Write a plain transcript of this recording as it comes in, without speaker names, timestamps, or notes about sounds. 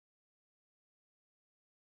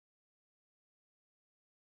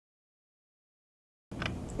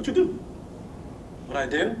What you do? What I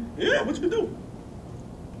do? Yeah, what you do?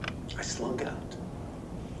 I slunk out.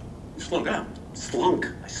 You slunk out.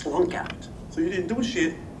 I slunk out. So you didn't do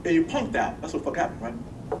shit and you punked out. That's what the fuck happened, right?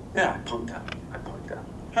 Yeah, I punked out.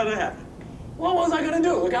 How did that happen? What was I gonna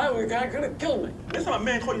do? The guy could have killed me. Next time a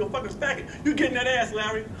man call you a fucking faggot, you getting that ass,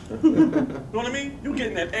 Larry. You know what I mean? You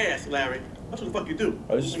getting that ass, Larry. That's what the fuck you do.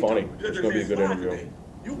 Oh, this is funny. It's gonna be a good interview.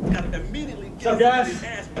 You gotta immediately get What's up, guys?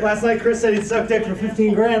 ass. Last night Chris said he'd suck dick for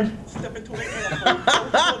 15 grand. Step into an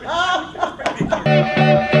asshole.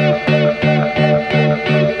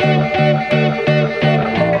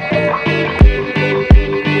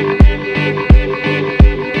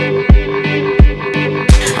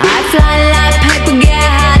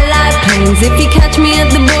 If you catch me at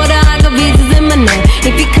the border, I got visas in my name.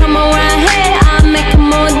 If you come around here, I'll make them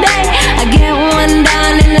all day. I get one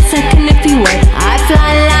down in a second if you wait. I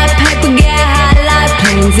fly like paper, get high like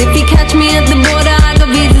planes. If you catch me at the border, I got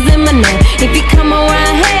visas in my name. If you come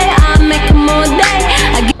around here, I'll make them all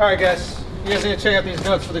day. Alright guys, you guys are gonna check out these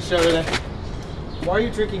notes for the show today. Why are you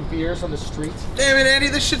drinking beers on the street? Damn it, Andy,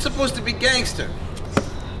 this shit's supposed to be gangster.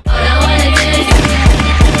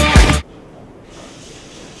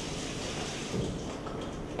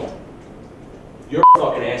 You're a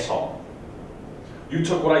fucking asshole. You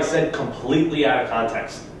took what I said completely out of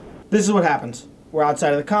context. This is what happens. We're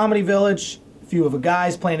outside of the Comedy Village. A few of the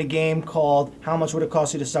guys playing a game called How Much Would It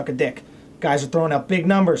Cost You to Suck a Dick? Guys are throwing out big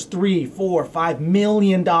numbers, $3, $4, $5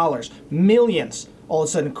 million. Millions. All of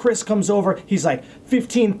a sudden, Chris comes over. He's like,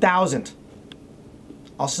 15,000.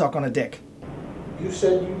 I'll suck on a dick. You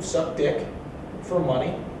said you'd suck dick for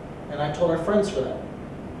money, and I told our friends for that.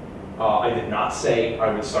 I did not say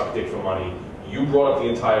I would suck dick for money. You brought up the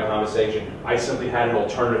entire conversation. I simply had an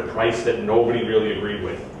alternative price that nobody really agreed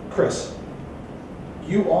with. Chris,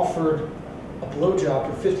 you offered a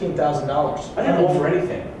blowjob for $15,000. I didn't offer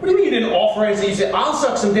anything. What do you mean you didn't offer anything? You said, I'll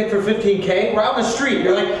suck some dick for 15K. We're out on the street.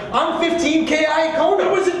 You're like, I'm 15K Iacona.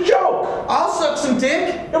 It was a joke. I'll suck some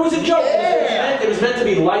dick. It was a joke. Yeah. It was meant to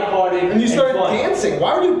be lighthearted And you started fun. dancing.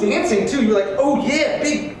 Why were you dancing too? You were like, oh yeah,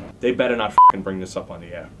 big. They better not f***ing bring this up on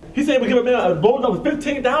the air. He said we give a man a blowjob for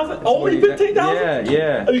 15,000. Only 15,000?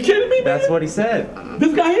 Yeah. Are you kidding me, man? That's what he said.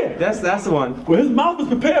 This guy here. That's the one. Well, his mouth was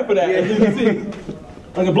prepared for that, as you can see.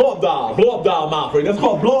 Like a blow-up doll mouth right there. That's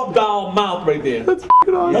called blow-up doll mouth right there. That's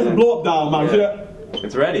f***ing awesome. That's a blow-up doll mouth, Yeah.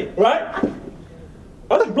 It's ready. right?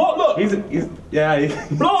 That's a blow, look. He's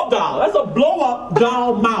Blow-up doll. That's a blow-up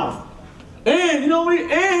doll mouth. And you know what?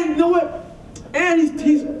 And you know what? And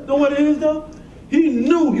he's you know what it is though? He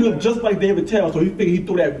knew he looked just like David Tell, so he figured he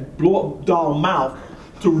threw that blow-up doll mouth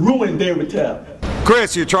to ruin David Tell.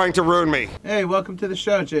 Chris, you're trying to ruin me. Hey, welcome to the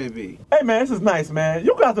show, JB. Hey man, this is nice, man.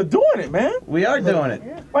 You guys are doing it, man. We are doing it.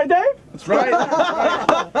 Right, Dave? That's right.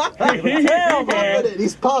 Hell, man.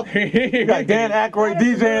 He's pumped. You got Dan Aykroyd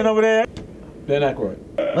DJing over there. Dan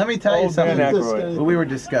Aykroyd. Let me tell you something. Dan Aykroyd. What we were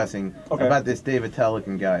discussing Okay. about this David Tell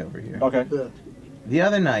looking guy over here. Okay. The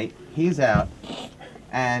other night, he's out,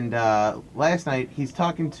 and last night he's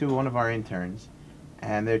talking to one of our interns,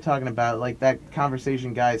 and they're talking about like that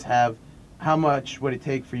conversation guys have. How much would it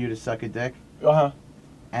take for you to suck a dick? Uh-huh.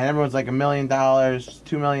 And everyone's like $1 million,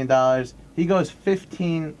 $2 million. He goes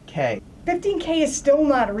 15K. 15K is still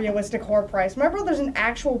not a realistic whore price. My brother's an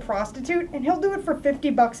actual prostitute, and he'll do it for 50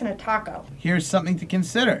 bucks and a taco. Here's something to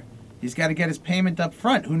consider. He's got to get his payment up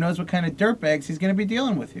front. Who knows what kind of dirtbags he's going to be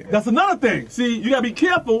dealing with here. That's another thing. See, you gotta be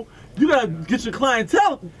careful. You gotta get your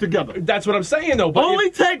clientele together. That's what I'm saying though. But Only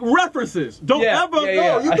take references. Don't ever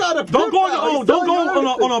yeah. You gotta don't go on your own.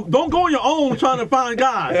 Don't go on your own trying to find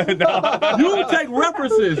guys. You take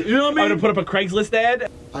references. You know what I mean? I'm gonna put up a Craigslist ad.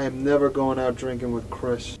 I am never going out drinking with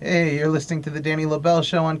Chris. Hey, you're listening to the Danny LaBelle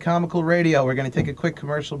Show on Comical Radio. We're going to take a quick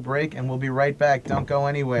commercial break, and we'll be right back. Don't go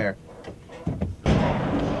anywhere.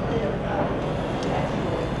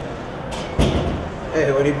 Hey,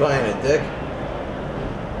 what are you buying, a dick?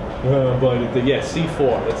 Yeah,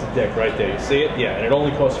 C4. That's a dick right there. You see it? Yeah, and it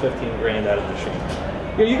only costs 15 grand out of the show.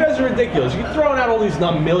 Yeah, you guys are ridiculous. You're throwing out all these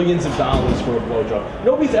millions of dollars for a blowjob.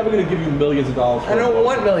 Nobody's ever going to give you millions of dollars for a blowjob. I don't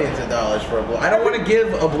want millions of dollars for a blowjob. I don't want to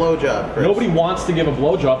give a blowjob, Chris. Nobody wants to give a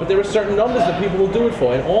blowjob, but there are certain numbers that people will do it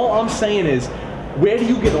for. And all I'm saying is, where do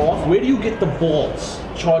you get off? Where do you get the balls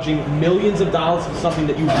charging millions of dollars for something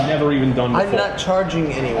that you've never even done before? I'm not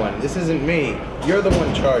charging anyone. This isn't me. You're the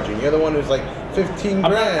one charging. You're the one who's like 15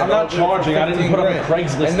 grand. I'm not charging. I didn't put up a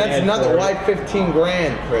Craigslist And that's ad another for it. why 15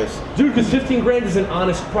 grand, Chris. Dude, because 15 grand is an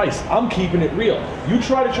honest price. I'm keeping it real. You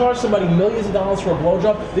try to charge somebody millions of dollars for a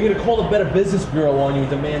blowjob, they're going to call the Better Business Bureau on you and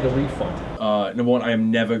demand a refund. Number one, I am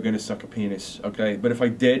never going to suck a penis, okay? But if I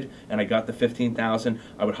did, and I got the $15,000,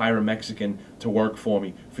 I would hire a Mexican to work for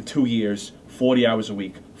me for 2 years, 40 hours a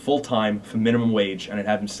week, full-time, for minimum wage, and I'd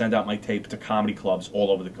have him send out my tape to comedy clubs all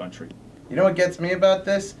over the country. You know what gets me about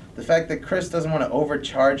this? The fact that Chris doesn't want to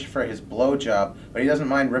overcharge for his blowjob, but he doesn't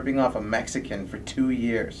mind ripping off a Mexican for 2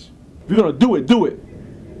 years. If you're gonna do it, do it.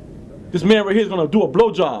 This man right here is gonna do a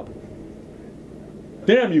blowjob.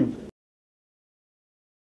 Damn you.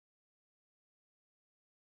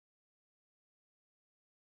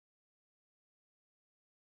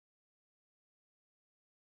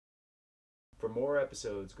 For more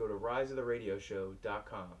episodes, go to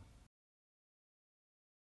riseoftheradioshow.com.